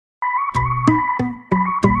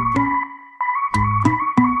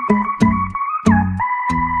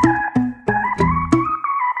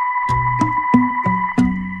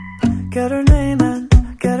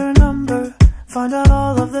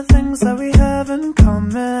have in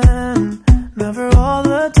common, never all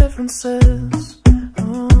the differences.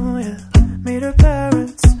 Oh yeah. Meet her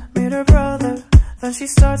parents, meet her brother, then she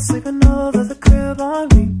starts sleeping over the crib on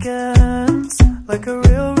weekends, like a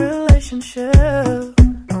real relationship.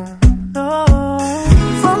 Oh no.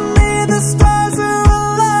 For me the stars are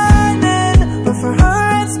aligning, but for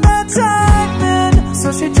her it's bad timing,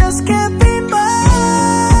 so she just can't be mine.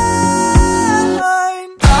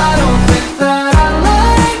 I don't think that I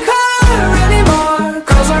like her anymore,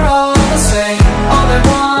 'cause we're all the same. All they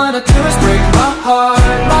wanna do is break my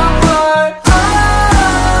heart, my heart.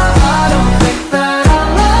 I don't think that I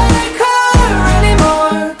like her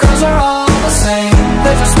anymore, 'cause we're all the same.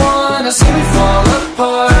 They just wanna see me fall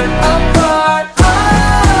apart, apart.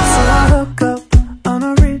 So I hook up on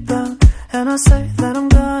a rebound, and I say that I'm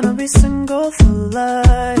gonna be single for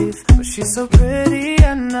life, but she's so pretty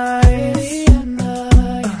and nice.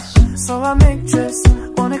 So I make just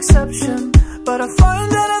one exception, but I find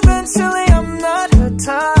that eventually I'm not her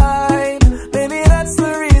type. Maybe that's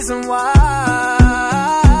the reason why.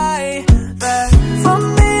 That for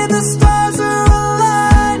me the stars are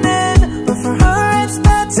aligning, but for her it's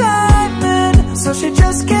bad timing, so she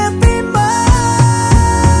just can't be mine.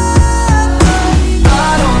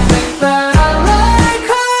 I don't think that I like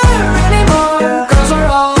her anymore, 'cause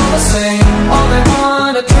we're all the same. All they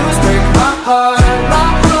wanna do is break my heart, my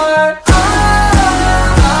heart.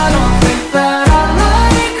 I don't think that I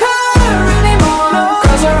like her anymore,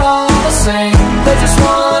 'cause we're all the same. They just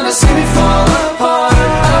wanna see me fall apart,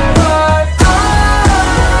 apart.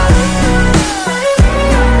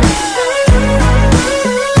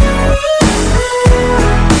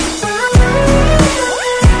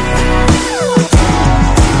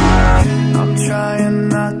 I'm trying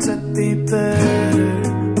not to be bitter,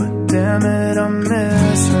 but damn it, I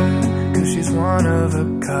miss her, 'cause she's one of a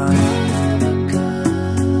kind.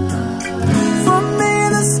 For me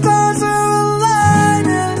the stars are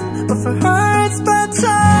aligning, but for her it's bad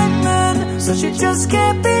timing, so she just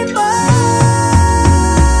can't be mine.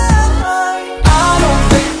 I don't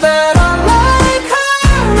think that I like her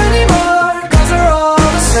anymore, 'cause we're all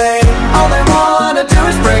the same. All they wanna do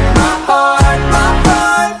is break my heart, my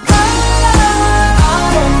heart. I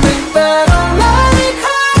don't think that I like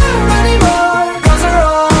her anymore, 'cause we're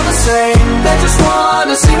all the same. They just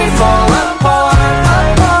wanna see me fall apart,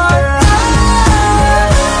 apart.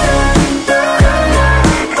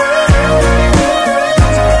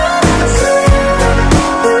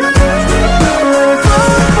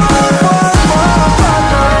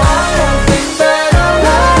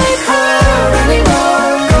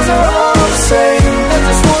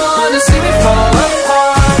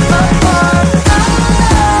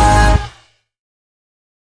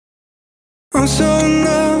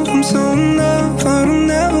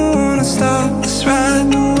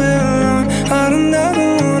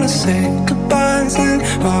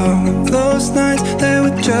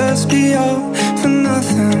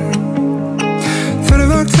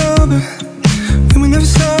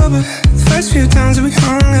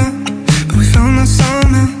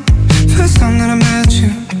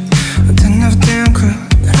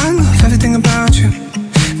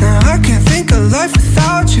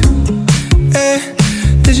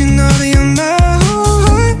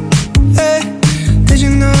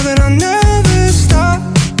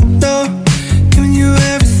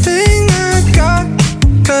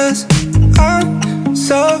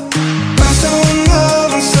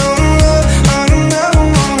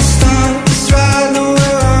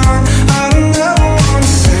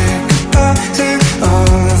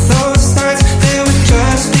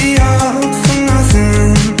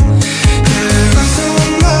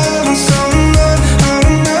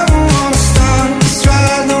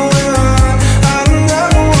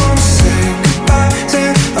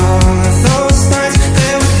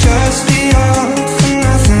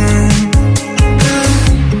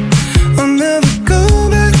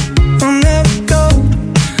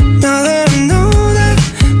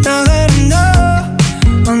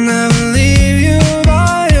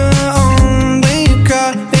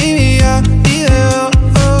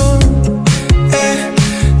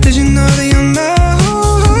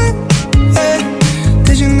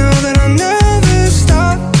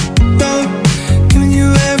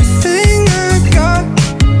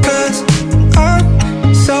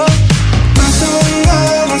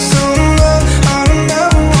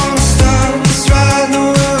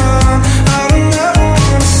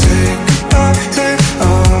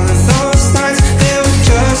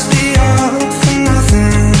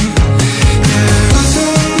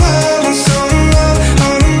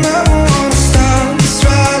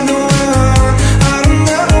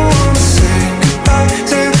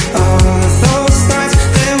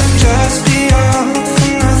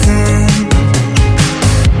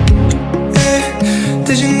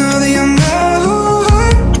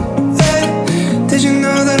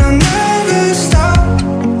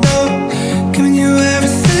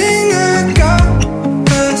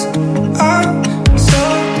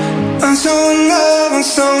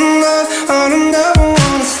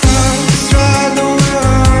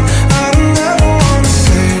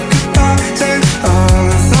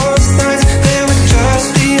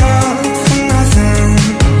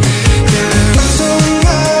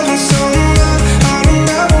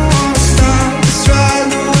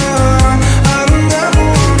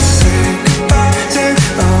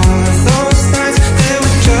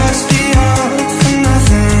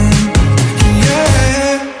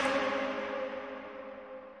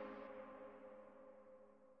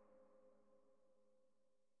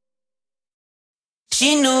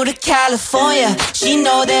 She new to California, she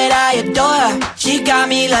know that I adore her. She got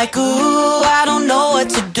me like, ooh, I don't know what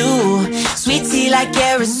to do. Sweet tea like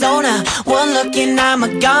Arizona, one look and I'm a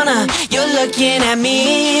goner. You're looking at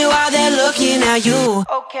me while they're looking at you.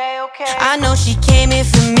 Okay, okay. I know she came in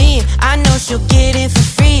for me, I know she'll get in for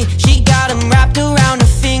free. She got them wrapped around her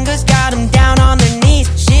fingers, got them down on their knees.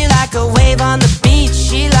 She like a wave on the beach,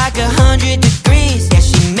 she like 100 degrees. Yeah,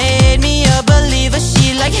 she made me a believer,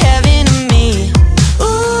 she like heaven to me.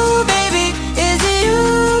 Ooh, baby, is it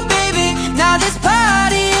you, baby? Now this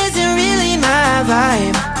party isn't really my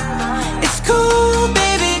vibe. It's cool,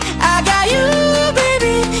 baby, I got you,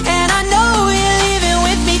 baby, and I know you're leaving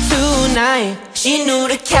with me tonight. She new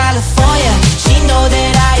to California, she know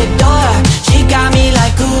that I adore her. She got me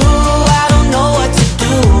like, ooh, I don't know what to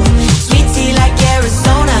do. Sweet tea like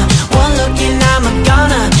Arizona, one look and I'm a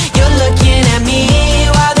goner. You're looking at me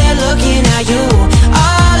while they're looking at you.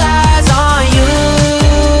 All eyes on you.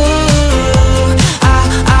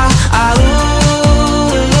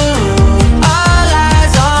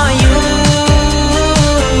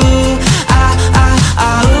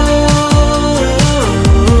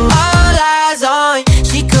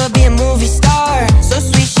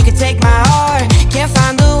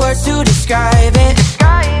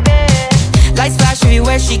 Lights flash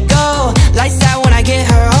everywhere she go. Lights out when I get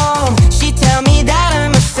her home. She tell me that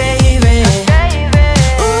I'm her favorite.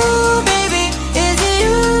 Ooh, baby, is it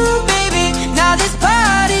you, baby? Now this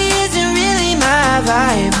party isn't really my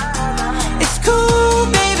vibe. It's cool,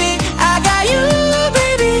 baby, I got you,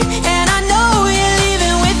 baby, and I know you're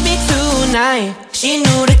leaving with me tonight. She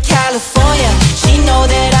new to California, she know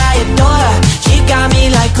that I adore her. She got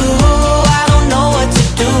me like, ooh, I don't know what to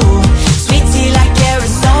do. Sweet tea like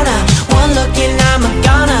Arizona, one look and I'm a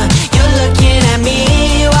goner. You're looking at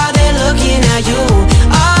me while they're looking at you.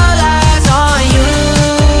 All eyes on you.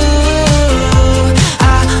 Ooh.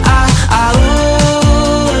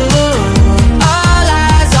 All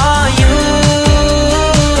eyes on you.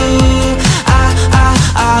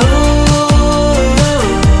 Ooh.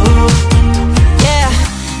 Yeah.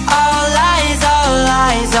 All eyes on.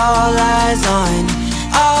 All eyes on.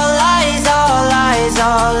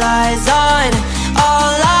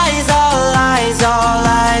 All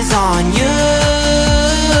eyes on you.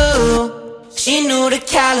 She new to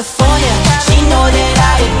California, she know that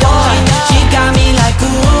I adore her. She got me like,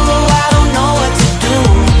 ooh, I don't know what to do.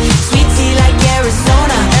 Sweet tea like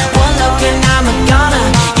Arizona, one look and I'm a goner.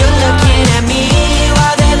 You're looking at me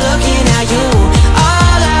while they're looking at you.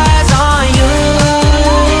 All eyes on you.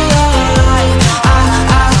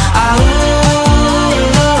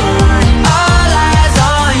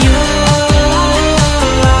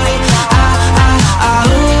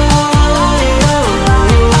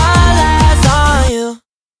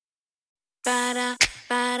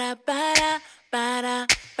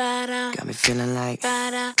 Got me feeling like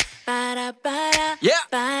yeah.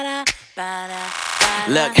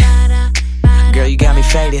 Look, girl, you got me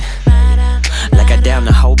faded, like I downed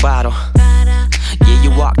the whole bottle. Yeah,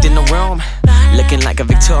 you walked in the room, looking like a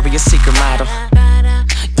Victoria's Secret model.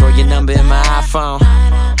 Throw your number in my iPhone,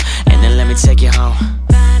 and then let me take you home.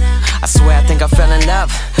 I swear I think I fell in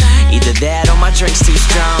love, either that or my drink's too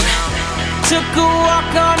strong. Took a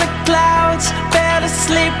walk on the clouds, fell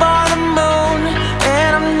asleep on the moon,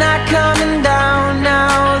 and I'm not coming down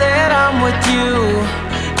now that I'm with you.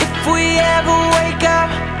 If we ever wake up,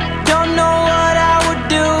 don't know what I would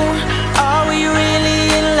do. Are we really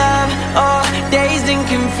in love, or dazed and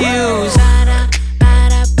confused?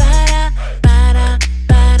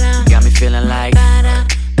 Got me feeling like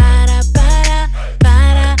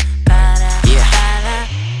yeah.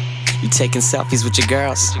 You taking selfies with your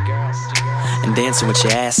girls and dancing with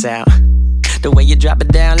your ass out. The way you drop it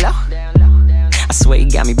down low, I swear you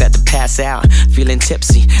got me about to pass out. Feeling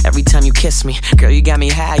tipsy every time you kiss me. Girl, you got me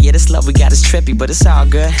high, yeah, this love we got is trippy, but it's all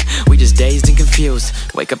good. We just dazed and confused.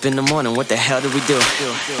 Wake up in the morning, what the hell did we do?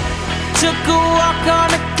 Took a walk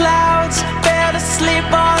on the clouds, fell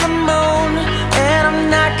asleep on the moon, and I'm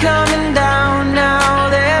not coming down now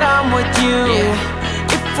that I'm with you.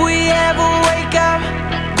 If we ever wake up,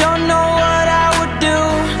 don't know what I would do.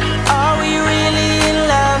 Are we really in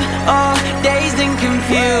love, or dazed and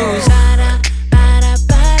confused?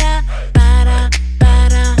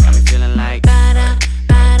 Got me feeling like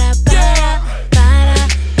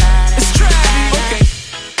it's tragic. Okay,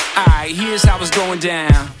 alright, here's how it's going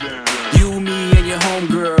down. You, me, and your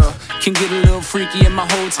homegirl can get a little freaky in my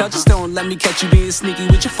hotel. Just don't let me catch you being sneaky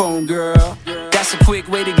with your phone, girl. That's a quick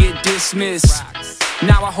way to get dismissed.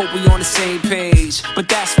 Now I hope we on the same page. But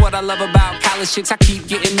that's what I love about college chicks. I keep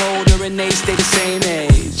getting older and they stay the same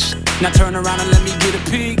age. Now turn around and let me get a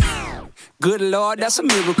peek. Good Lord, that's a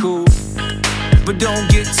miracle. But don't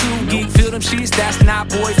get too geek, feel them sheets, that's not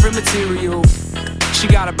boyfriend material. She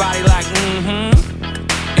got a body like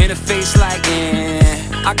and a face like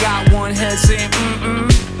I got one head saying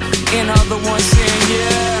another one saying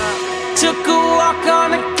yeah. Took a walk on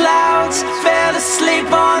the clouds, fell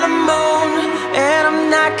asleep on the moon, and I'm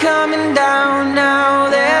not coming down now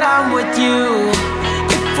that I'm with you.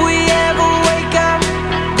 If we ever wake up,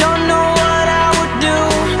 don't know what I would do.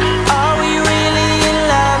 Are we really in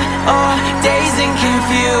love or dazed and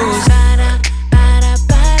confused?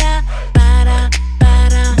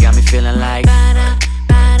 Got me feeling like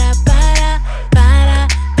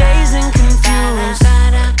Dazed and confused.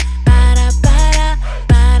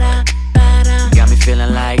 got me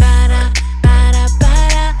feeling like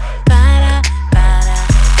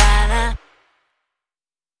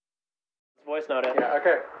Voice note it. Yeah,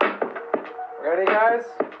 okay. Ready, guys?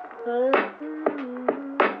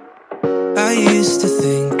 I used to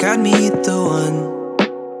think I'd meet the one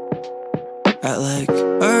at like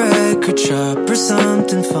a record shop or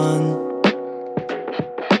something fun.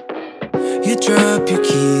 You drop your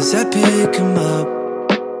keys, I pick 'em up,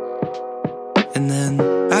 and then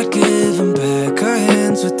I'd give 'em back, our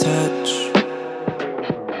hands would touch.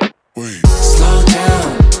 Slow down,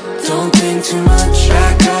 don't think too much,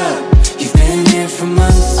 back up. You've been here for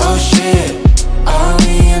months, oh shit, are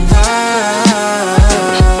we in love?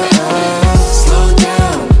 Slow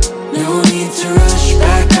down, no need to rush,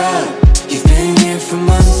 back up. You've been here for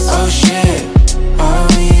months, oh shit, are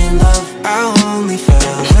we in love? I only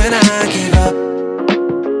fell when I gave up.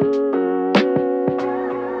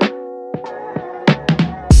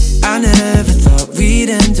 I never thought we'd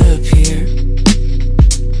end up here.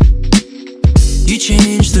 You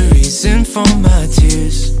changed the reason for my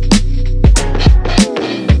tears.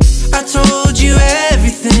 I told you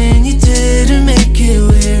everything you did to make it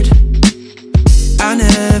weird. I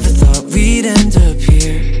never thought we'd end up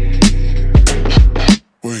here.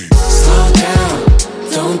 Slow down,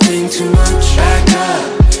 don't think too much, back up.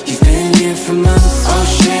 You've been here for months, oh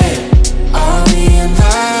shit, are we in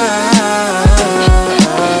love?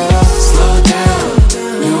 Slow down,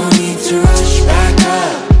 no need to rush, back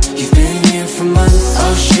up. You've been here for months,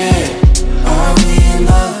 oh shit, are we in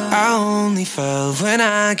love? I only fell when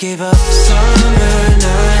I gave up. Summer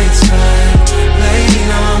nights spent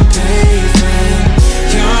laying on pavement.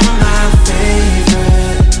 You're my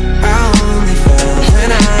favorite. I only fell when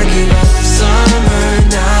I gave up. Summer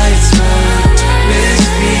nights spent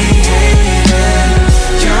misbehaving.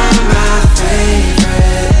 You're my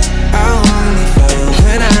favorite. I only fell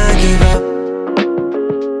when I gave up.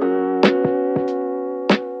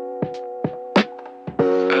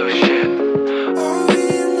 Oh shit. Are we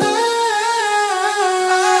in love?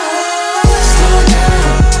 Slow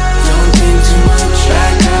down, don't think too much,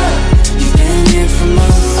 back up. You've been here for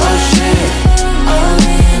months, oh shit, are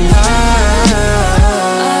we in love?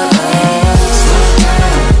 Slow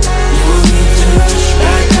down, no need to rush,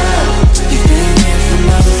 back up. You've been here for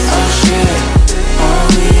months, oh shit, are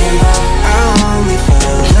we in love? I only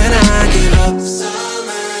fell when I gave up.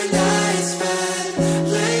 Summer nights spent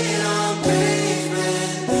laying on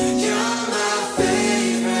pavement. You're my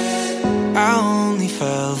favorite. I only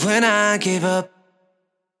fell when I gave up.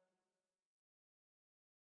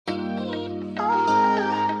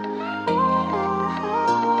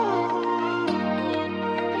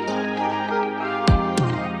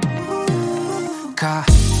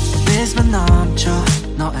 가비스만 넘쳐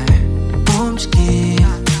너의 움직임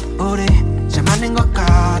우리 잘 맞는 것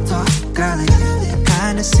같아 Girl,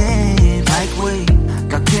 kinda same like we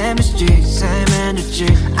got chemistry, same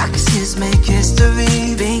energy I can see us make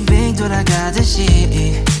history Bing bing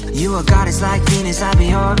돌아가듯이 You are goddess like Venus, I'll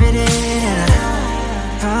be orbiting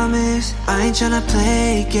Promise, I ain't tryna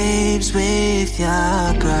play games with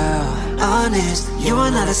ya, girl Honest, you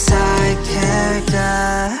are not a side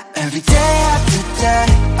character Every day after day,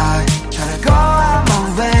 I try to go out my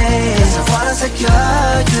way Cause I wanna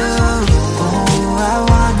secure you Oh, I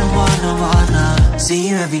wanna see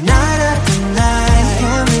you every night after night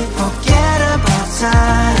Can we forget about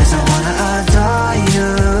time Cause I wanna adore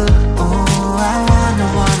you Oh, I wanna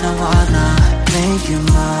make you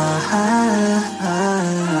mine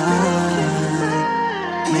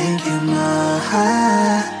Make you mine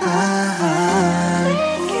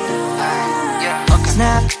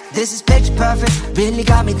Snap, this is picture perfect Really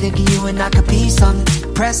got me thinking you and I could be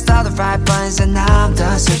something Pressed all the right buttons and now I'm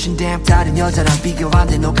done searching Damn 다른 여자랑 비교 안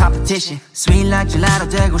돼, no competition Sweet like gelato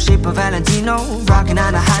되고 싶어 Valentino Rockin'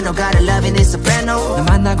 on a high note, gotta love it, it's soprano 너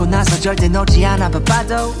만나고 나서 절대 놓지 않아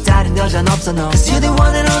바빠도 다른 여자는 없어 no Cause you're the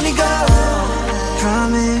one and only girl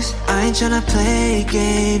promise I ain't tryna play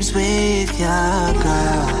games with ya,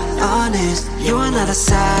 girl. Honest, you are not a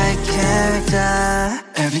side character.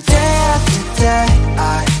 Every day after day,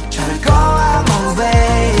 I try to go out my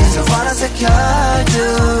way, 'cause I wanna secure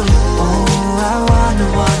you. Oh, I wanna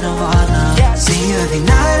see you every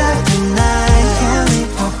night after night. Can't we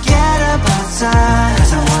forget about time,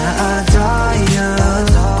 'cause I wanna adore you.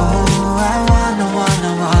 Oh, I wanna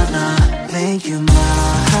make you mine.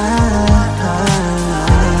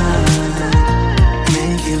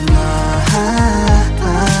 Make you mine.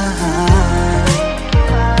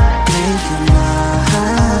 Make you mine.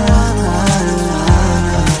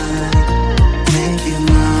 Make you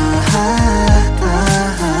mine.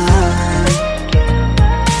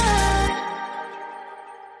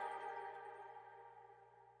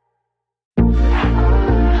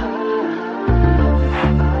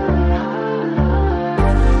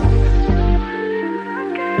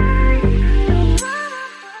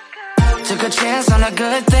 Took a chance on a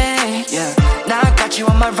good thing, yeah. Now I got you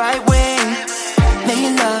on my right wing.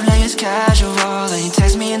 Making love like it's casual, and you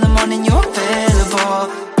text me in the morning, you're available.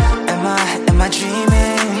 Am I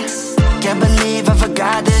dreaming? Can't believe I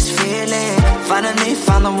forgot this feeling. Finally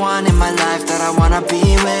found the one in my life that I wanna be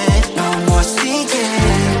with. No more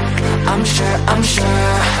seeking. I'm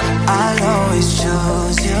sure I'll always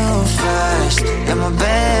choose you first. You're my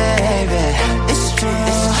baby, it's true.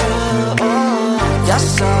 You're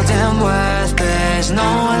so damn worth, there's no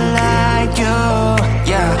one like you.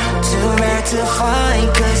 Yeah, too rare to find,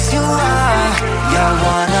 'cause you're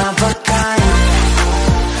one of a kind.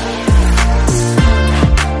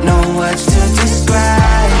 No words to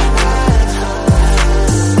describe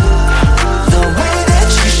the way that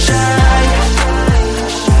you shine.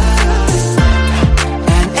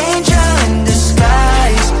 An angel in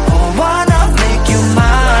disguise. Oh, wanna make you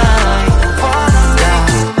mine. Wanna make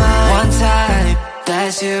you mine. One time,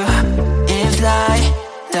 that's you. If like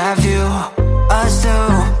that view, us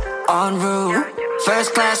two en route.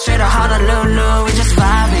 First class straight to Honolulu. We just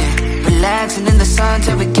vibing, relaxing in the sun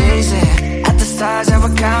till we gazing at the stars that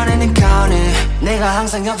we're counting and counting. 내가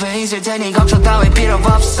항상 옆에 있을 테니 걱정 따위 필요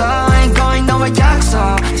없어. Ain't going nowhere 약속.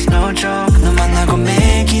 It's no joke. 너 만나고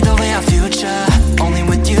매일 기도해 our future. Only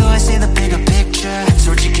with you I see the bigger picture.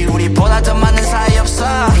 솔직히 우리보다 더 많은 사이 없어.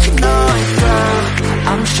 You know it, girl.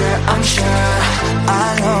 I'm sure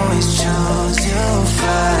I'll always choose you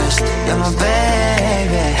first. You're my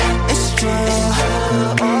baby, it's true.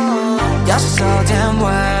 You're so damn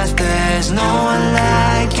worth, there's no one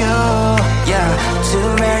like you. Yeah, too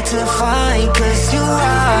rare to find, 'cause you're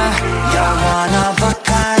one of a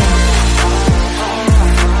kind.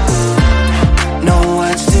 No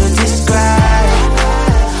words to describe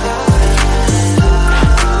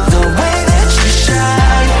the way that you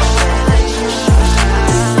shine.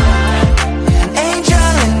 An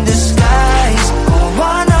angel in disguise. Oh,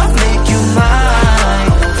 wanna make you mine.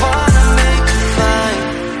 Wanna make you mine.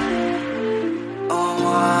 Oh,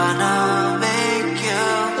 wanna make you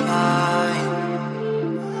mine.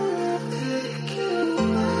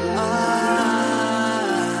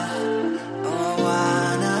 Oh,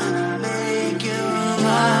 wanna make you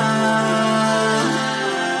mine.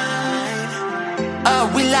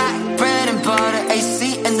 We like bread and butter,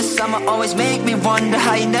 AC in the summer always make me wonder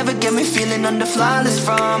how you never get me feeling under flawless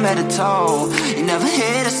from head to toe. You never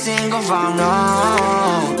hit a single wrong, no.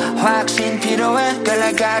 확신 필요해, girl,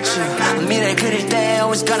 I got you. 미래 그릴 때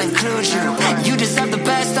always gonna include you. You deserve the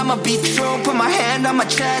best, I'ma be true. Put my hand on my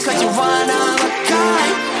chest, 'cause you're one of a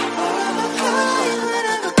kind.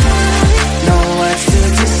 No words to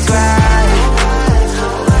describe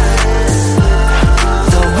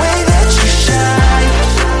the way that you shine.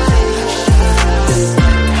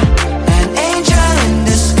 An angel in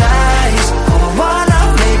disguise. Oh, I wanna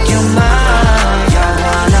make you mine. You're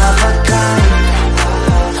one of a kind.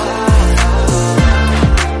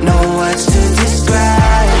 No words to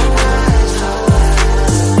describe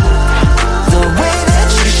the way that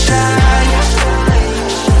you shine.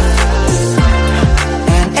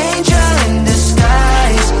 An angel in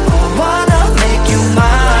disguise. Oh, I wanna make you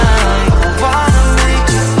mine. I wanna make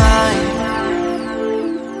you mine.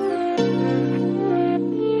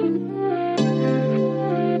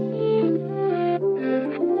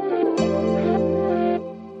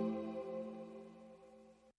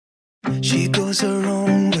 She goes her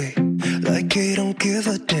own way, like they don't give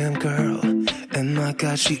a damn, girl. And my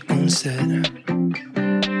God, she owns it.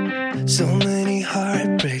 So many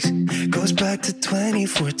heartbreaks, goes back to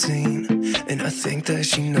 2014, and I think that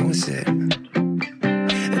she knows it. And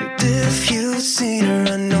if you've seen her,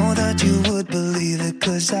 I know that you would believe it,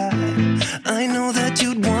 'cause I know that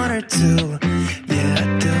you'd want her to. Yeah, I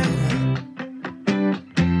do.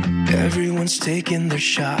 taking their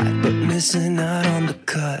shot, but missing out on the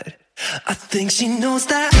cut. I think she knows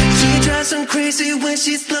that she drives them crazy when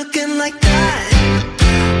she's looking like that.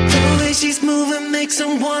 The way she's moving makes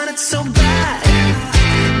them want it so bad.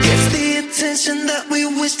 Gets the attention that we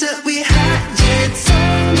wish that we had. Yeah, it's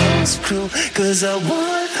almost cruel, cause I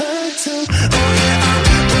want her to. Oh yeah, I'm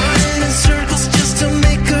running in circles just to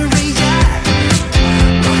make her react.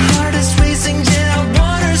 My heart is racing, yeah, I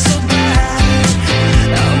want her so bad.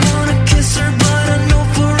 I wanna kiss her, but I know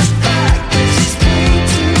for a fact that she's way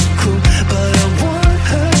too cool, but I want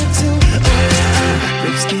her to. Oh yeah,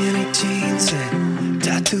 ripped skinny jeans and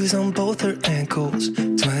tattoos on both her ankles.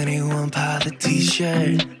 21 pilot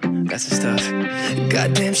t-shirt, that's the stuff.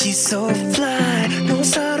 Goddamn, she's so fly,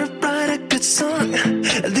 knows how to write a good song,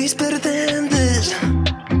 at least better than this.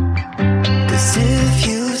 Cause if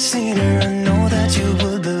you've seen her, I know that you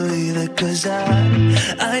would believe it. Cause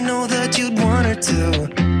I know that you'd want her to.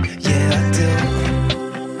 Yeah, I do.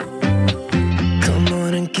 Come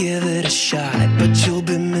on and give it a shot, but you'll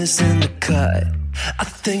be missing the cut. I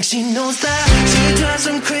think she knows that she drives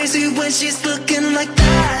them crazy when she's looking like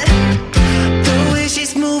that. The way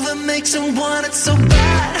she's moving makes them want it so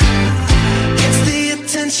bad. Gets the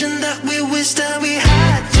attention that we wish that we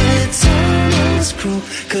had. Yeah, it's almost cruel,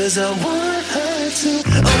 cause I want her to.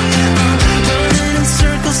 Oh yeah, I'm running in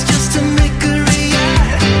circles just to make her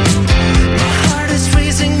react. My heart is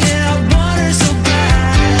racing, yeah, I want her so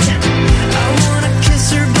bad. I wanna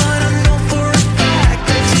kiss her, but I know for a fact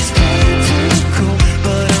that she's way too cool,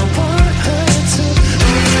 but I want her to.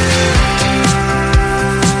 Oh yeah.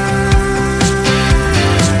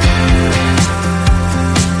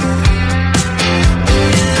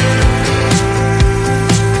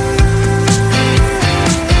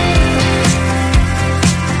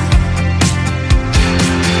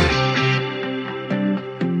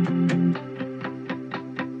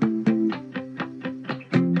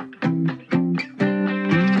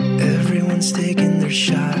 Everyone's taking their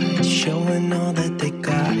shot, showing all that they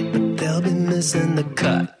got, but they'll be missing the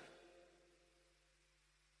cut.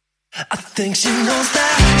 I think she knows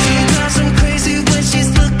that she drives them crazy when she's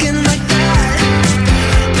looking like that.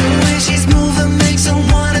 The way she's moving makes them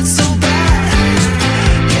want it so bad.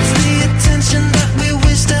 Gets the attention that we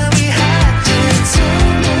wish that we had. Yeah, it's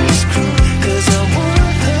almost cruel, cause I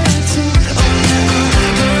want her to. Oh yeah, I'm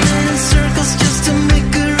running in circles just to make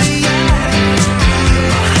her react.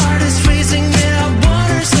 My heart is racing, yeah, I want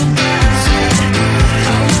her so bad.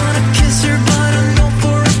 I wanna kiss her, but I know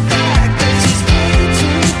for a fact that she's way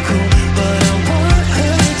too cool, but I want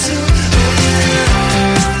her to. Oh yeah.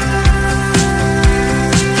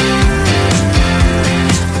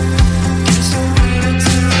 Guess I want her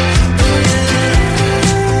to. Oh yeah.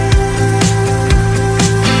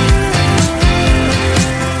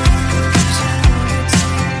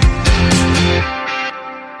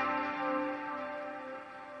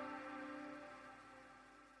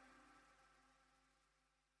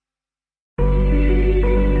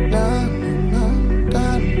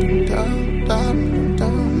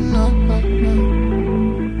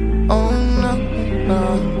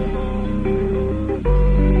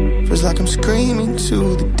 Feels like I'm screaming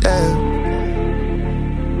to the dead.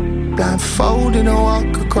 Blindfolded, I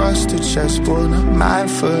walk across the chessboard, not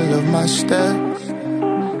mindful of my steps.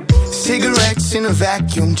 Cigarettes in a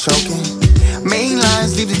vacuum choking. Main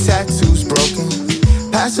lines leave the tattoos broken.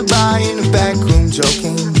 Passerby in the back room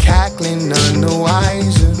joking, cackling none the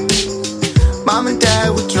wiser. Mom and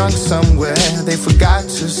dad were drunk somewhere, they forgot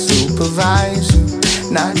to supervise her.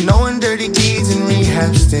 Not knowing dirty deeds and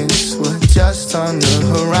rehab stints were just on the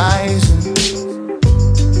horizon.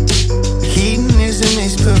 Hedonism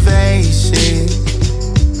is pervasive.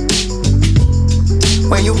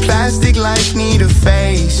 When your plastic life need a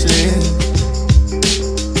facelift,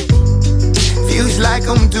 feels like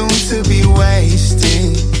I'm doomed to be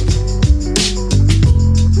wasted.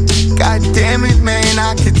 God damn it, man,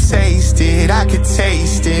 I could taste it, I could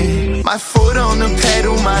taste it. My foot on the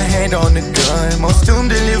pedal, my head on the gun. Most doomed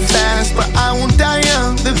to live fast, but I won't die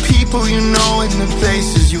young. The people you know and the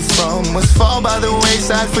places you're from must fall by the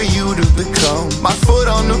wayside for you to become. My foot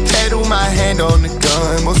on the pedal, my hand on the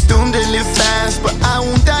gun. Most doomed to live fast, but I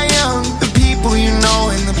won't die young. The people you know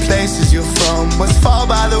and the places you're from must fall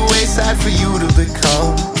by the wayside for you to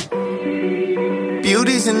become.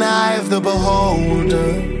 Beauty's in the eye of the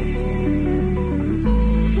beholder.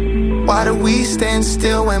 Why do we stand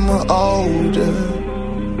still when we're older?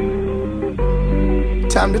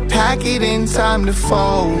 Time to pack it in, time to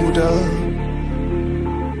fold up.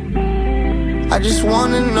 I just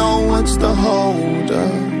wanna know what's the hold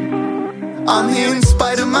up. I'm here in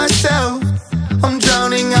spite of myself. I'm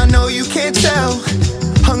drowning, I know you can't tell.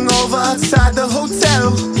 Hungover over outside the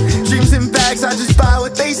hotel. Dreams in bags, I just buy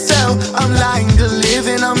what they sell. I'm lying to live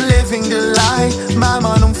and I'm living the lie. My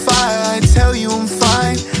mind on fire, I tell you I'm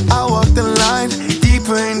fine. I walk the line,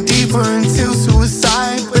 deeper and deeper until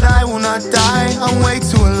suicide. But I will not die, I'm way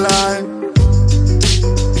too alive.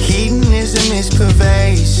 Hedonism is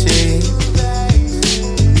pervasive.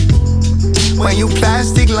 When you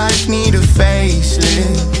plastic life need a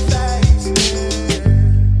facelift.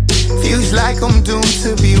 Feels like I'm doomed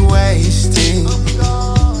to be wasted.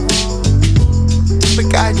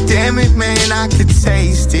 But goddamn it, man, I could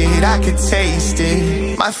taste it, I could taste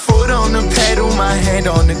it. My foot on the pedal, my head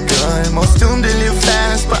on the gun. Most doomed to live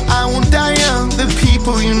fast, but I won't die young. The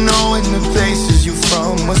people you know and the places you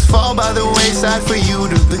from must fall by the wayside for you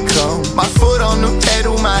to become. My foot on the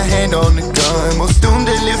pedal, my head on the gun. Most doomed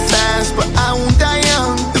to live fast, but I won't die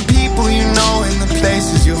young. The people you know and the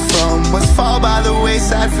places you're from must fall by the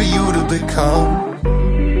wayside for you to become.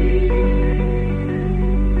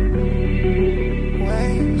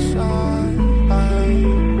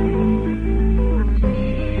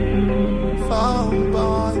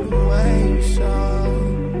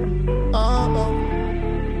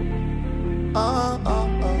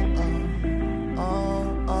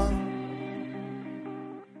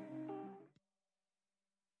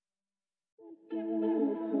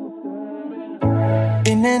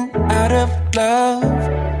 In and out of love,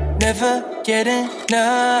 never get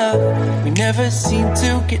enough. We never seem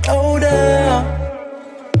to get older.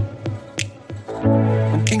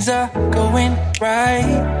 When things are going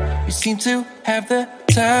right, we seem to have the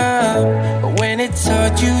time. But when it's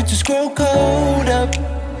hard, you just grow colder.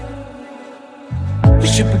 We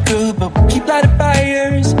should be good, but we keep lighting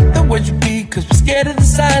fires. The words repeat, cause we're scared of the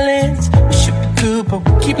silence. We should be good, but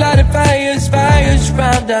we keep lighting fires. Fires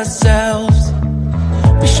around ourselves.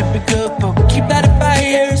 We should be good, but we keep lighting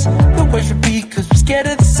fires. The words repeat, cause we're scared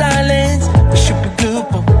of the silence. We should be good,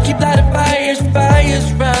 but we keep lighting fires.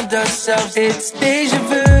 Fires around ourselves. It's deja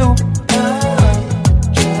vu.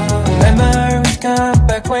 Memories come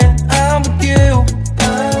back when I'm with you.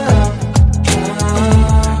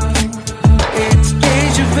 It's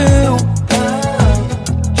deja vu.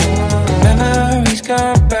 Memories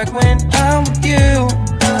come back when I'm with you.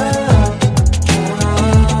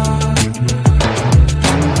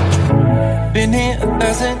 Been here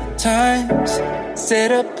 1,000 times.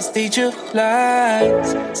 Set up a stage of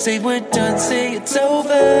lies. Say we're done, say it's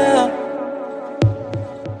over.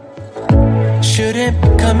 Shouldn't be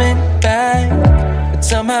coming back, but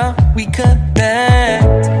somehow we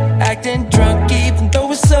connect. Acting drunk even though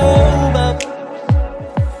we're sober.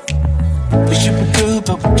 We should be good,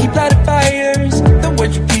 but we keep lighting fires. The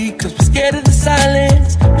words repeat, cause we're scared of the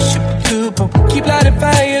silence. We should be good, but we keep lighting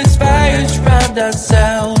fires. Fires around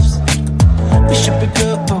ourselves. We should be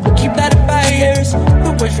good, but we keep lighting fires.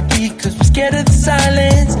 The words repeat, cause we're scared of the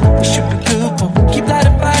silence. We should be good, but we keep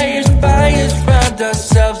lighting fires. Fires around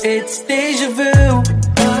ourselves. It's deja vu.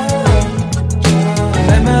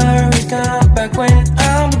 Memories come back when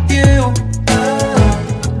I'm with you.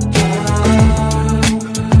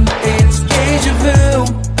 It's deja vu.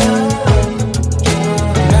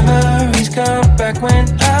 Memories come back when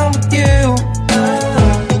I'm with you.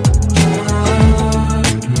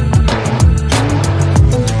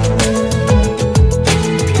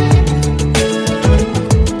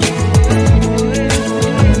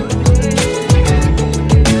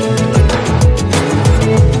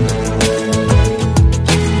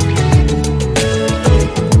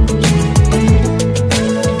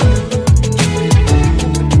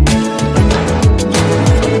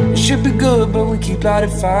 Keep lighting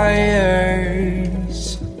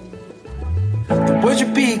fires. The words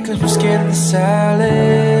repeat cause we're scared of the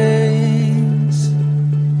silence.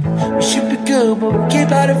 We should be good, but we keep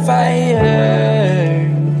lighting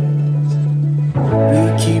fires. We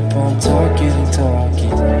keep on talking and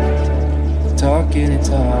talking, talking and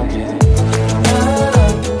talking.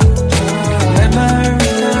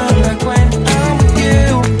 Memories come back when I'm with you.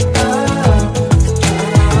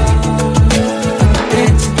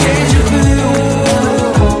 It's deja vu.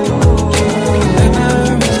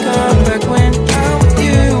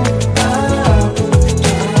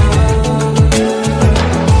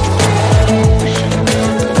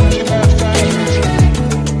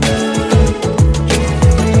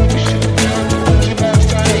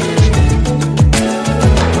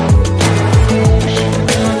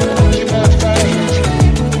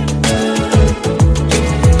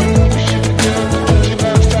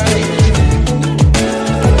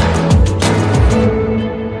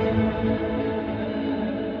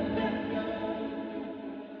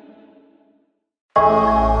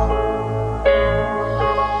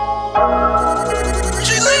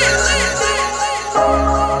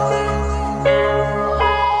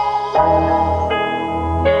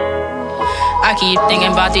 I keep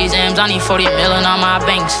thinking about these M's, I need 40 million on my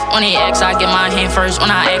banks. When they ask, I get my hand first. When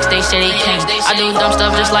I ask, they say they can't. I do dumb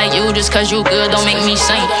stuff just like you, just cause you good don't make me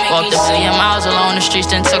saint. Walked a billion miles along the streets,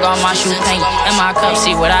 then took off my shoe paint. In my cup,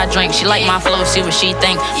 see what I drink. She like my flow, see what she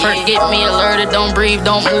think. Forget me, alerted, don't breathe,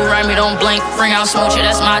 don't move, right me, don't blink. Bring out smoochie,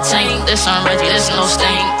 that's my tank. This on Reggie, this no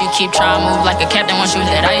stain. You keep trying to move like a captain, once you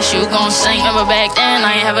hit ice, you gon' sink. Remember back then,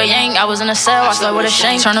 I ain't have a yank. I was in a cell, I slept with a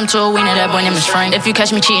shank. Turn him to a wiener, that boy name is Frank. If you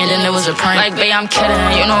catch me cheating, then it was a prank. Like, babe, I'm kidding.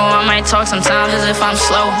 You know I might talk sometimes as if I'm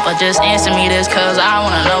slow, but just answer me this cause I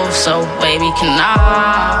wanna know. So, baby, can I?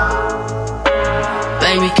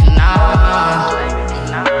 Baby, can I?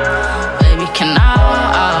 Baby, can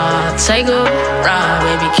I take a ride?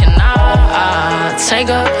 Baby, can I take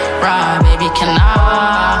a ride? Baby, can I?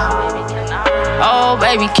 Oh,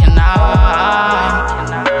 baby, can I?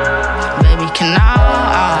 Baby, can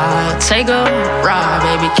I take a ride?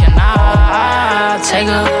 Baby, can I take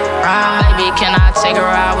a ride? Baby, can I take a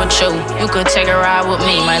ride with you? You could take a ride with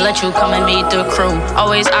me, might let you come and meet the crew.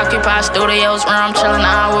 Always occupy studios where I'm chillin'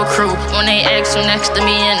 our crew. When they ask who next to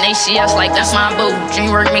me and they see us like that's my boo.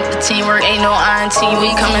 Dreamwork make the team work, ain't no INT,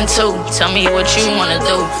 we coming too. Tell me what you wanna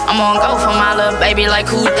do. I'm on go for my little baby like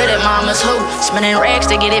who did it, mama's who. Spinning racks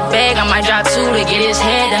to get it back, I might drop two to get his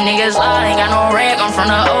head. The niggas lie, ain't got no rag, I'm from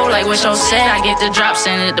the O like what you said. I get the drop,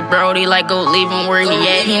 send it to Brody like go leave him where he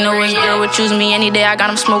at. He know his girl would choose me any day, I got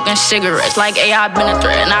him smoking cigarettes. Like AI been a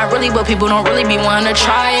threat, not really, but people don't really be wanting to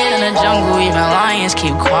try it. In the jungle, even lions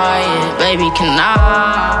keep quiet. Baby, can I?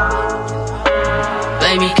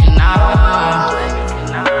 Baby, can I?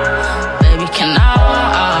 Baby, can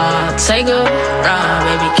I take a ride?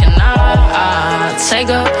 Baby, can I take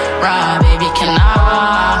a ride? Baby, can I?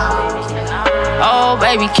 Oh,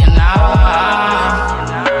 baby, can I?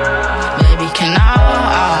 Baby, can I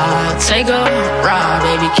take a ride?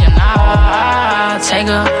 Baby, can I take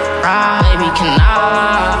a ride? Baby, can I?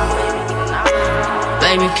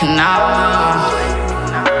 Baby, can I?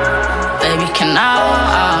 Baby, can I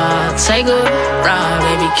take a ride?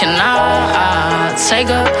 Baby, can I take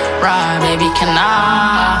a ride? Baby, can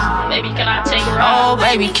I? Baby, can I take a ride? Oh,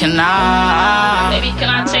 baby, can I? Baby, can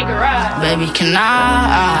I take a ride? Baby, can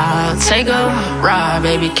I take a ride?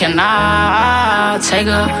 Baby, can I take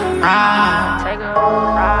a ride? Take a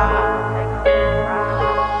ride.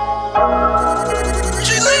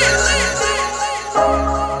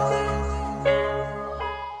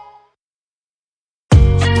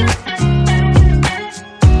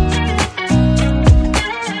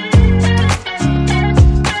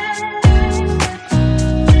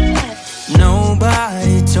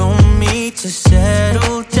 To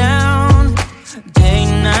settle down, day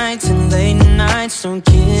nights and late nights don't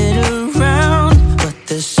get around. But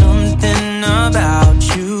there's something about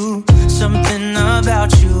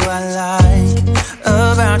you I like,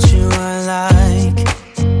 about you I like.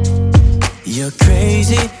 You're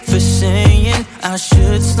crazy for saying I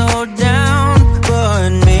should slow down, but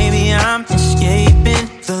maybe I'm escaping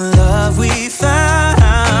the love we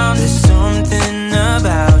found. There's something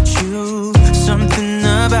about you, something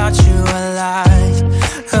about you I like,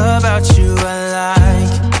 about you I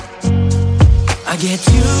like. I get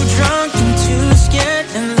too drunk and too scared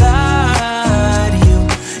and lie to you.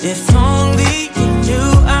 If only you knew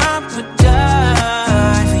I would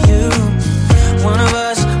die for you. One of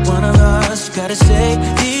us gotta say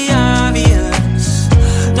the obvious.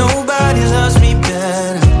 Nobody loves me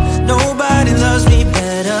better, nobody loves me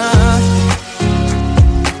better.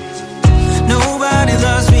 Nobody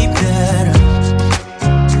loves me better.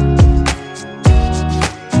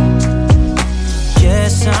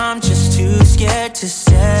 Guess I'm just too scared to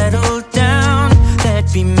settle down.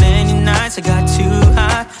 There'd be many nights I got too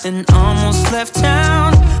high and almost left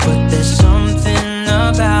town. But there's something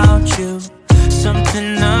about you,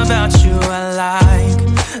 something about you I like,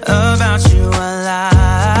 about you I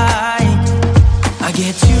like. I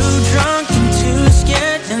get too drunk and too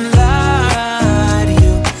scared and lie to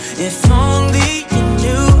you. If only you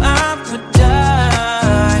knew I would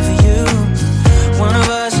die for you. One of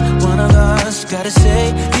us gotta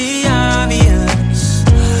say the obvious.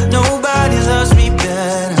 Nobody loves me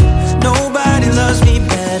better, nobody loves me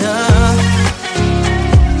better.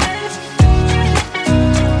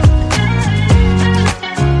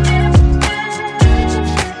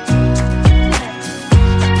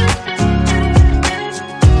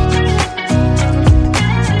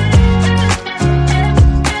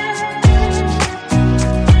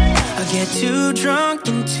 I get too drunk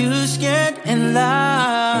and too scared and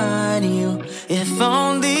lie to you. If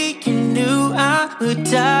only you knew I would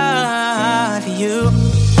die for you.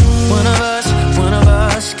 One of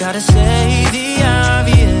us gotta say the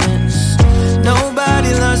obvious.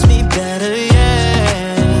 Nobody loves me better, yeah.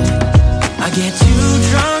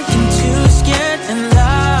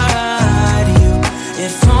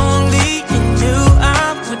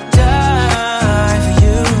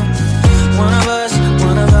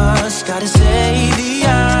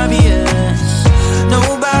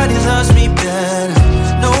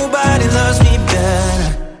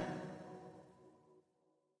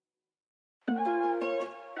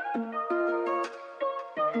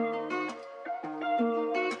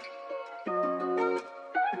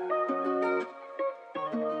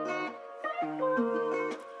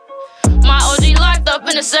 up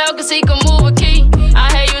in the cell cause he could move a key. I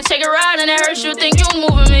had you take a ride and it hurts you think you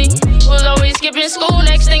moving me. Was always skipping school,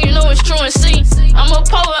 next thing you know it's truancy. I'm a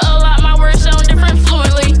poet, a lot, my words sound different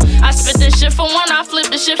fluently. I spit this shit for one, I flip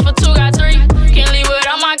this shit for two, got three. Can't leave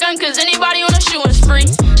without my gun cause anybody on the shooting spree.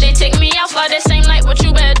 They take me out like that same night, what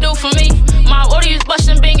you better do for me? My audience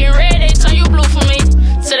bustin', bangin' red, they turn you blue for me.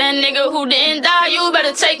 To that nigga who didn't die, you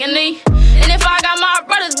better take a knee. And if I got my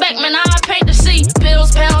brothers back, man, I paint the sea.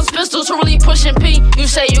 Pills, pounds, pistols, who really pushing P? You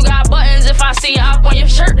say you got buttons, if I see up on your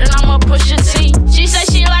shirt, then I'ma push your T. She say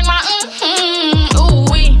she like my ooh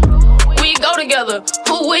wee. We go together,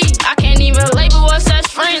 who we? I can't even label us as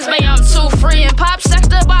friends, man, I'm too free. And Pop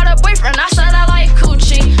sexed about a boyfriend, I said I like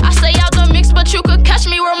coochie. I stay out the mix, but you could catch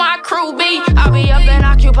me where my crew be. I be up in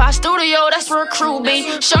Occupy Studio, that's where crew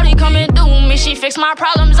be. Shorty come and do me, she fix my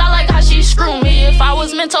problems, I like how she screw me. If I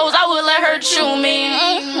was Mentos, I would let her chew me.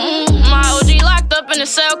 My OG locked up in the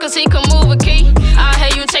cell cause he could move a key. I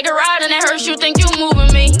had you take a ride and it hurts you think you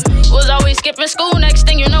moving me. Was always skipping school, next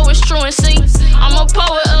thing you know it's truancy. I'm a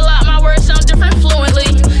poet, a lot, my words sound different fluently.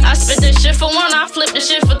 I spit this shit for one, I flip this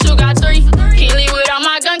shit for two, got three. Can't leave without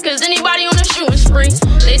my gun cause anybody on the shooting spree.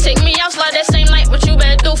 They take me out like that same night, what you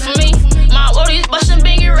better do for me? My oldies bustin',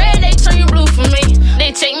 bangin' red, they turn you blue for me.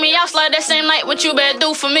 They take me out like that same night, what you better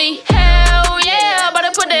do for me? Hell yeah,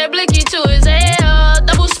 better put that blicky to his hell.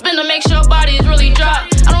 Double spin to make sure bodies really drop.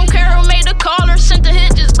 I don't care who made the call or sent the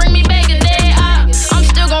hit, just bring me back a day. I'm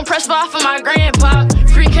still gon' press bar for my grandpa.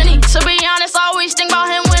 Free Kenny, to be honest, I always think about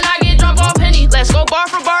him when I get drunk off Penny. Let's go bar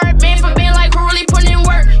for bar, band for band, like who really putting in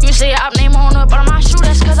work. You say op name on up, but I'm not sure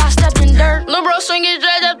that's cause I stepped in dirt. Lil' bro swing his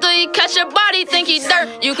dreads up till he catch your body, think he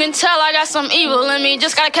dirt. You can tell I got some evil in me,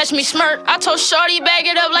 just gotta catch me smirk. I told Shorty bag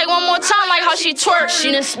it up like one more time, like how she twerk.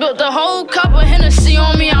 She done spilled the whole cup of Hennessy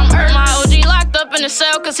on me, I'm hurt. My OG locked up in the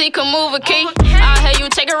cell cause he could move a key. I had you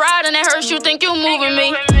take a ride and it hurts you think you moving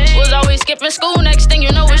me. Was always skipping school, next thing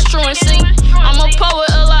you know it's truancy. I'm a poet,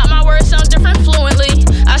 a lot, my words sound different fluently.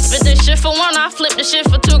 I spit this shit for one, I flip this shit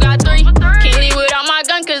for two, got three. Can't leave without my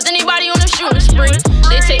gun cause anybody on the shooting spree.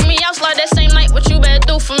 They take me out like that same night, what you better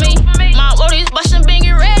do for me? My oldies bustin',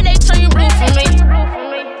 bangin' red, they turn you blue for me.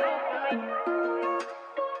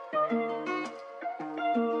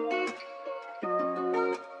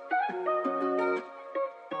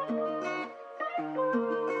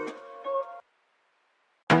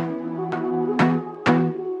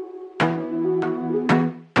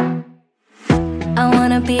 I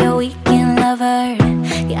wanna be a weekend lover.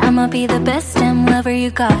 Yeah, I'ma be the best damn lover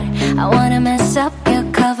you got. I wanna mess up your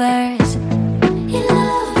covers.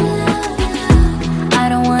 I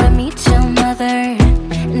don't wanna meet your mother.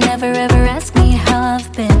 Never ever ask me how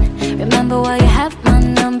I've been. Remember while you have my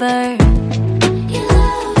number.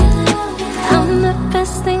 I'm the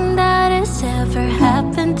best thing that has ever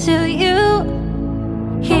happened to you.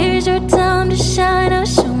 Here's your time to shine. Now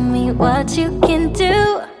show me what you can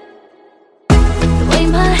do.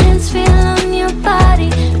 My hands feel on your body,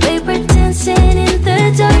 the way we're dancing in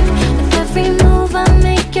the dark. With every move I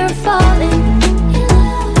make, you're falling.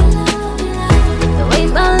 The way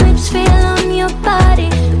my lips feel on your body,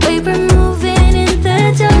 the way we're moving in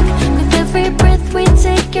the dark. With every breath we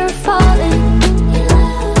take, you're falling.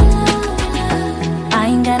 I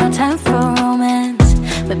ain't got no time for romance,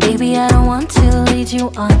 but baby I don't want to lead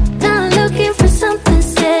you on. Not looking for something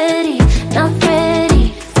steady, not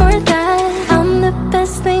ready for that. I'm the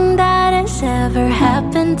best thing that has ever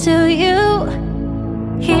happened to you.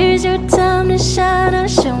 Here's your time to shine. Now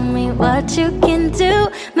show me what you can do.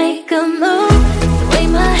 Make a move. The way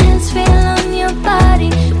my hands feel on your body,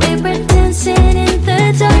 the way we're dancing in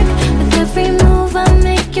the dark. With every move I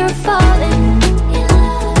make, you're falling.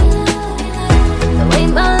 The way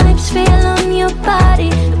my lips feel on your body,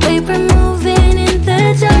 the way we're moving in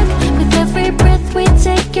the dark. With every breath we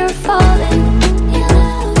take, you're falling.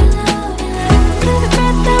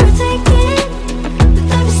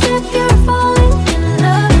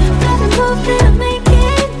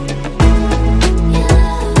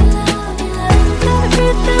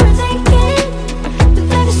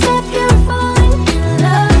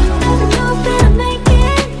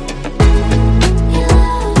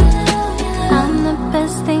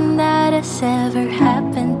 Ever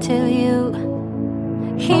happened to you.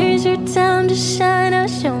 Here's your time to shine. Now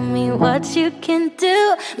show me what you can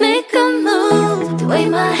do. Make a move. The way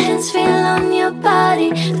my hands feel on your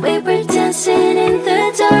body, the way we're dancing in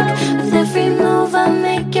the dark. With every move I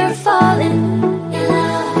make, you're falling.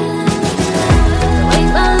 The way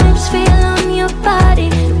my lips feel on your body,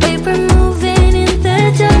 the way we're moving in the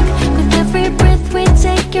dark. With every breath we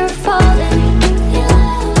take, you're falling.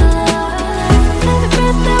 Every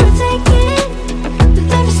breath that we're taking,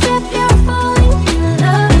 with every step you're falling in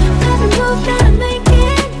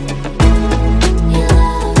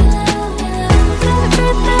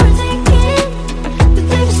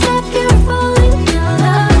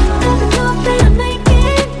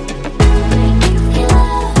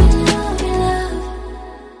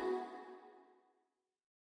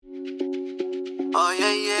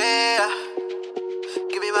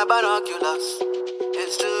binoculars.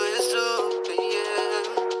 It's true, yeah.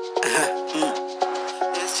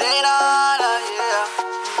 It's Jada, yeah.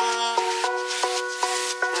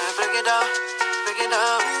 Yeah, break it down.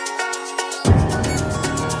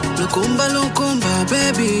 Lukumba,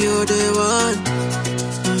 baby, you're the one.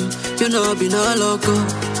 You know, be no loco,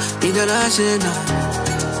 international.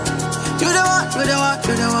 You're the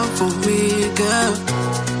one for me, girl.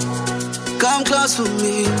 Come close for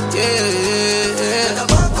me, yeah.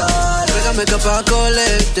 Make a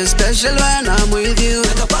percolate, it's special when I'm with you.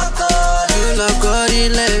 You love God,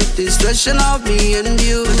 it's special of me and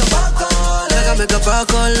you. Make a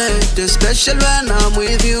percolate, it's special when I'm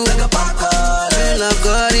with you. You love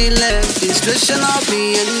God, it's special of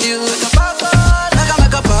me and you.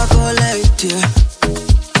 Make a percolate, yeah.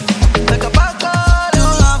 Make a percolate, you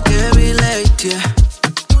love can be late, yeah.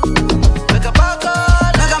 Make a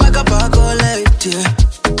percolate, make a percolate, yeah.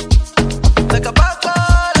 Make a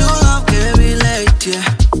percolate, you love can be late, yeah.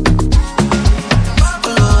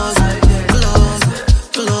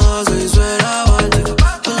 Close is where I want you.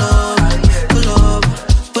 Pull up,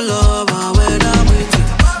 when I'm with you.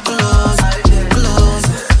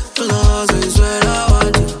 Close is where I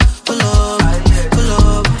want you. Pull up,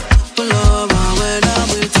 when I'm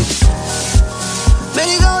with you.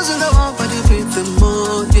 Many girls in the world, but you beat them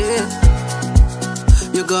all, yeah.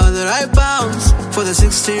 You got the right bounce for the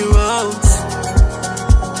 16 rounds.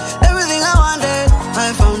 Everything I wanted,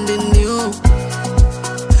 I found in you.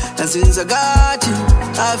 And since I got you,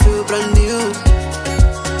 I feel brand new.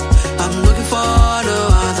 I'm looking for no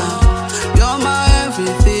other. You're my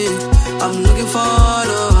everything. I'm looking for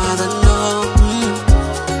no other, no.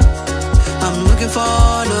 I'm looking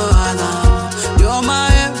for no other. You're my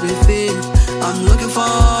everything. I'm looking for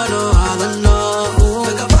no other, no.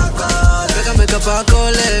 Make a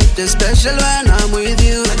percolate, it's special when I'm with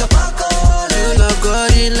you. You love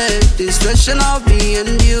God, it's special of me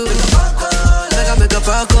and you. Make a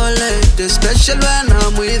percolate, it's special when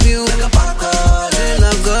I'm with you. You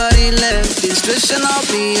love God, it's special of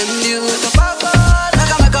me and you.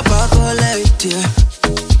 Make a percolate, yeah.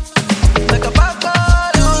 Make a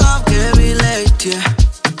percolate, you love can be late, yeah.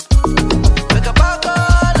 Make a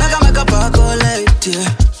percolate, make a percolate, yeah.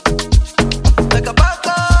 Make a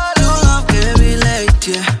percolate, you love can be late,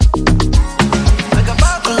 yeah. Make a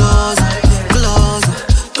percolate,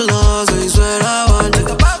 close is where I want you.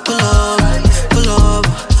 Pull up,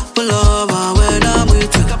 when I'm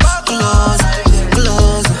with you.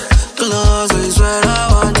 Close is where I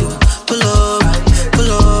want you. Pull up,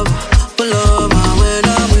 when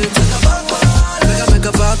I'm with you. Make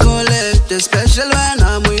a percolate, it's special when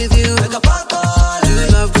I'm with you. You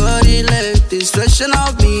love God, it's special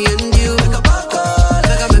of me and you.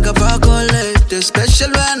 Make a percolate, it's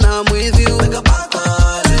special when I'm with you. You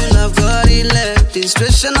love God, it's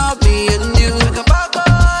special of me and you. Make a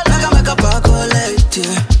percolate,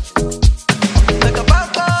 yeah. Make a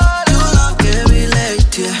percolate, you love can be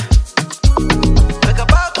late, yeah. Make a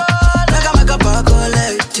percolate,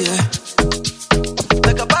 yeah.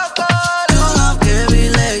 Make a percolate, you love can be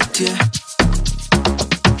late, yeah.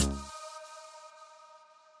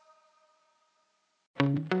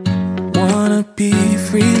 Wanna be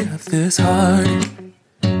free of this heart,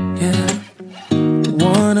 yeah.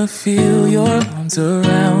 Wanna feel your arms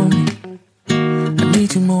around me. I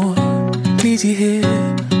need you more, need you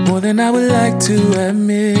here, more than I would like to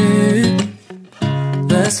admit.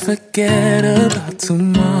 Let's forget about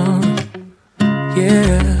tomorrow,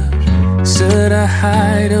 yeah. Should I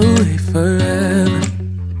hide away forever?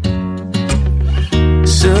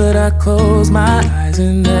 Should I close my eyes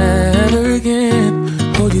and never again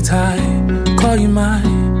hold you tight, call you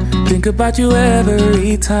mine, think about you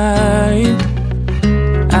every time?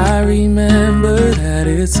 I remember that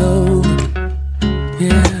it's over,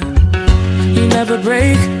 yeah. You never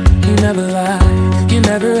break, you never lie, you're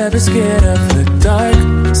never ever scared of the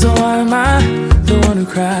dark. So why am I the one who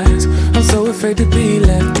cries? I'm so afraid to be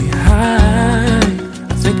left behind.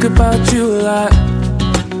 I think about you a lot.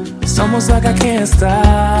 It's almost like I can't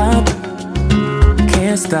stop,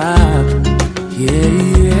 yeah.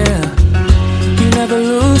 You never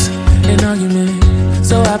lose an argument,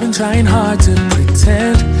 so I've been trying hard to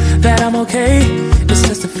pretend that I'm okay. It's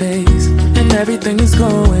just a phase, and everything is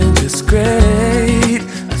going just great.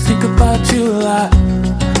 I think about you a lot.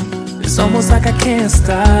 It's almost like I can't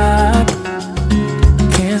stop,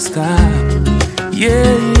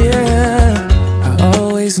 yeah. I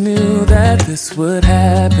always knew that this would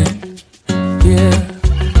happen, yeah.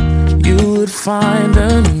 You would find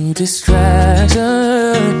a new distraction.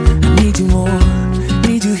 I need you more,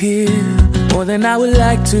 need you here, more than I would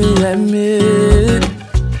like to admit.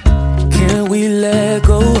 when we let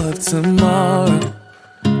go of tomorrow.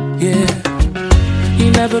 Yeah.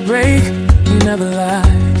 You never break, you never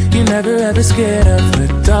lie, you never ever scared of the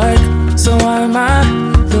dark. So why am I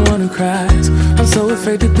the one who cries? I'm so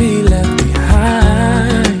afraid to be left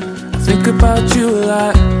behind. I think about you a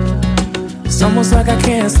lot. It's almost like I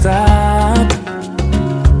can't stop.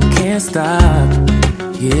 Can't stop.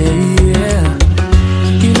 Yeah, yeah.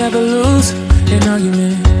 You never lose an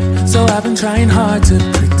argument, so I've been trying hard to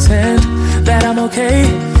pretend that I'm okay.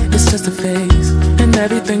 It's just a phase, and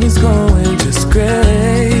everything is going just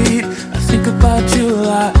great. I think about you a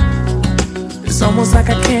lot. It's almost like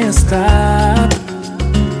I can't stop.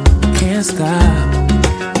 Can't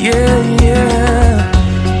stop. Yeah, yeah.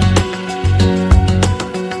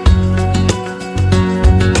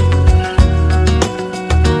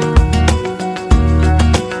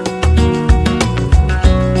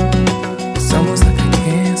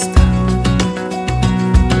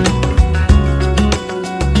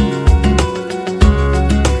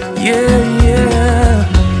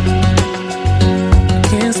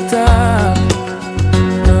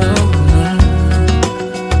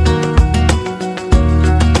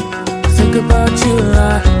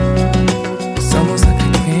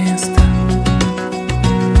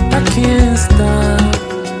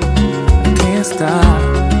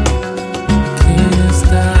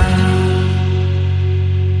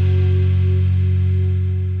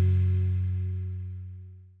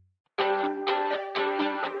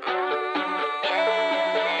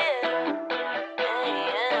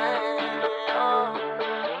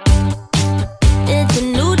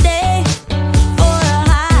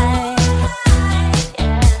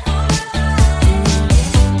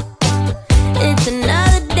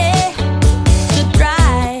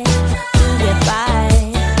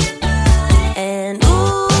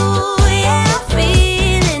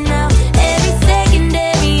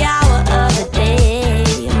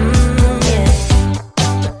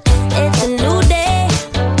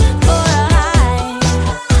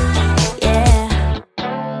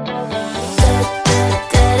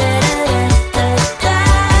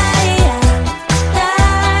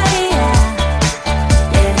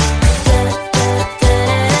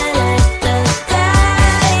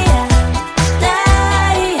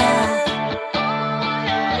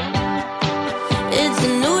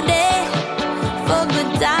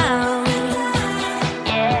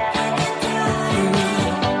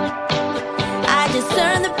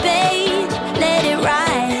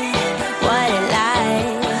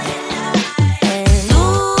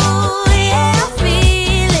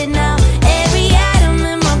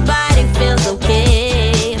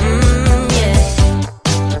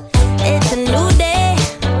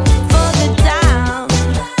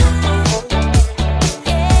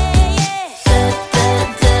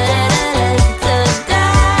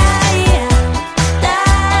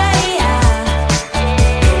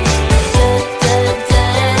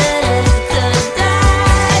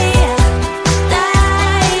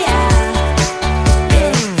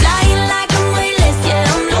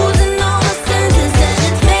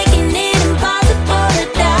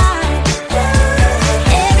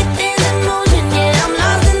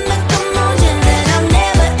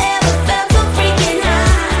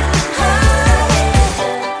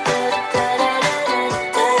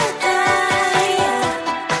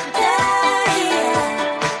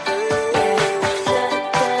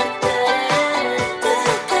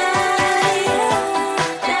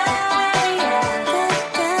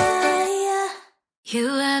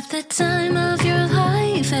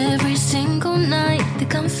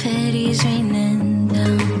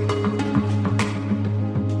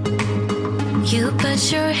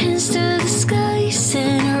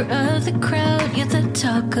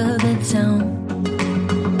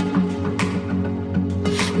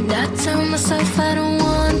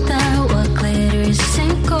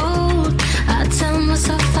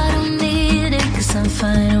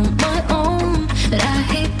 Fine on my own, but I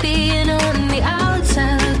hate being on